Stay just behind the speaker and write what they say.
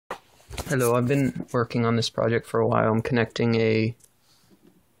Hello, I've been working on this project for a while. I'm connecting a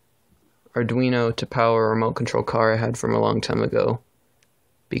Arduino to power a remote control car I had from a long time ago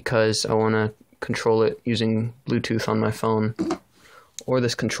because I want to control it using Bluetooth on my phone or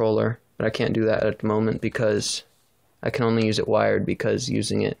this controller, but I can't do that at the moment because I can only use it wired because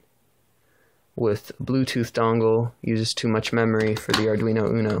using it with a Bluetooth dongle uses too much memory for the Arduino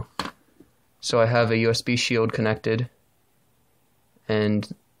Uno. So I have a USB shield connected, and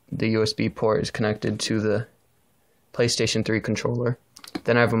the USB port is connected to the PlayStation 3 controller.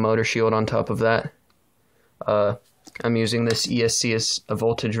 Then I have a motor shield on top of that. I'm using this ESC as a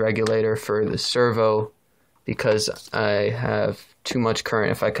voltage regulator for the servo because I have too much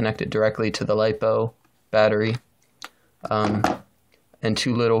current if I connect it directly to the LiPo battery, and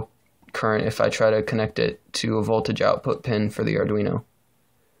too little current if I try to connect it to a voltage output pin for the Arduino.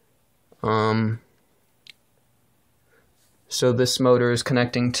 So this motor is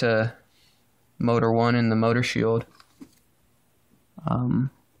connecting to motor 1 in the motor shield.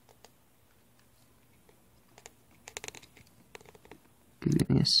 Give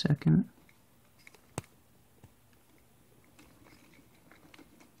me a second.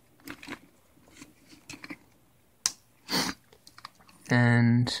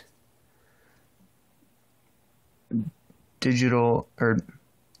 And digital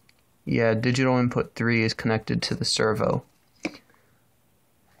input 3 is connected to the servo.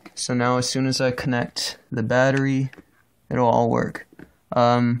 So now as soon as I connect the battery, it'll all work.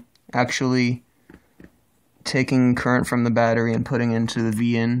 Actually taking current from the battery and putting into the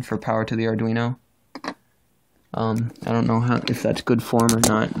V-in for power to the Arduino. I don't know if that's good form or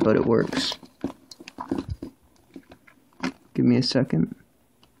not, but it works. Give me a second.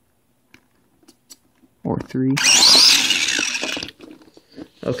 Or 3.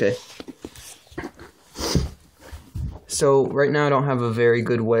 Okay. So right now I don't have a very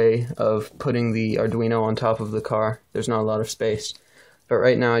good way of putting the Arduino on top of the car. There's not a lot of space. But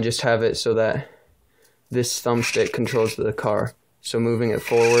right now I just have it so that this thumbstick controls the car. So moving it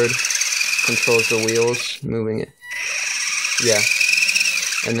forward controls the wheels, moving it. Yeah.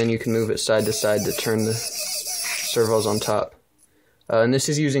 And then you can move it side to side to turn the servos on top. And this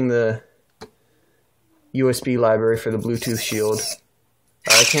is using the USB library for the Bluetooth shield.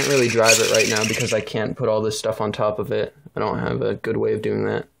 I can't really drive it right now because I can't put all this stuff on top of it. I don't have a good way of doing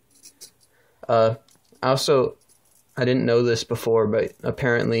that. I didn't know this before, but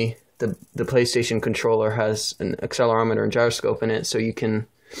apparently the PlayStation controller has an accelerometer and gyroscope in it, so you can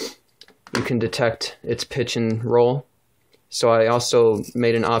detect its pitch and roll. So I also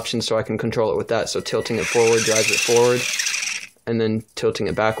made an option so I can control it with that. So tilting it forward drives it forward, and then tilting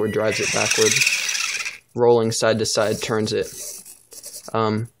it backward drives it backward. Rolling side to side turns it.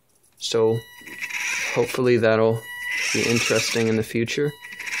 So hopefully that'll be interesting in the future.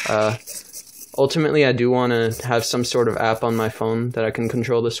 Ultimately, I do want to have some sort of app on my phone that I can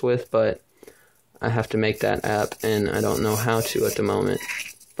control this with, but I have to make that app, and I don't know how to at the moment.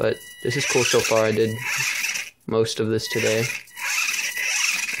 But this is cool so far. I did most of this today.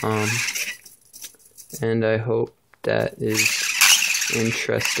 And I hope that is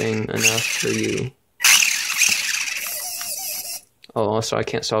interesting enough for you. Oh, also, I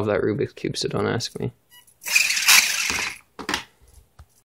can't solve that Rubik's Cube, so don't ask me.